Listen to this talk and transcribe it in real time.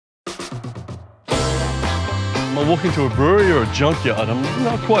I walk into a brewery or a junkyard, I'm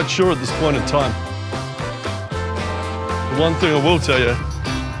not quite sure at this point in time. The one thing I will tell you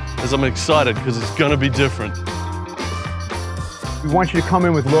is I'm excited because it's gonna be different. We want you to come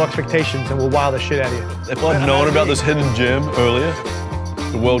in with low expectations and we'll wow the shit out of you. If I'd known about this hidden gem earlier,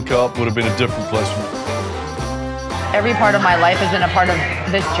 the World Cup would have been a different place for me. Every part of my life has been a part of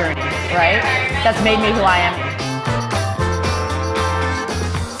this journey, right? That's made me who I am.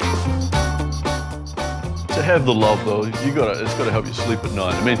 To have the love, though, it's gotta help you sleep at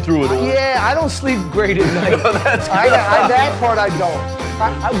night. I mean, through it all. Yeah, I don't sleep great at night. That part I don't.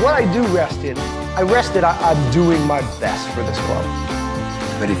 What I do rest in, I'm doing my best for this club.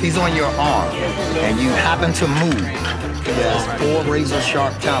 But if he's on your arm and you happen to move, he has 4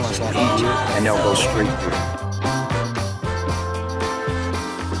 razor-sharp talons on each, and they'll go straight through.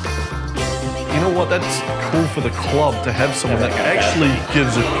 You know what? That's cool for the club to have someone that actually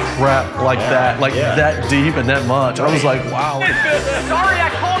gives a crap like that, that deep and that much. I was like, wow. Sorry, I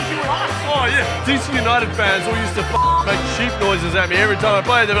called you last. Oh yeah, DC United fans all used to make sheep noises at me every time I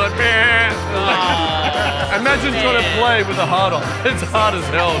played. They'd be like, man. Imagine trying to play with a heart on. It's hard as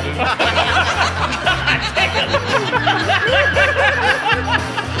hell, dude.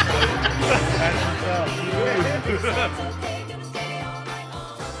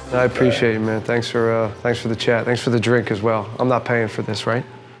 I appreciate it, man. Thanks for the chat. Thanks for the drink as well. I'm not paying for this, right?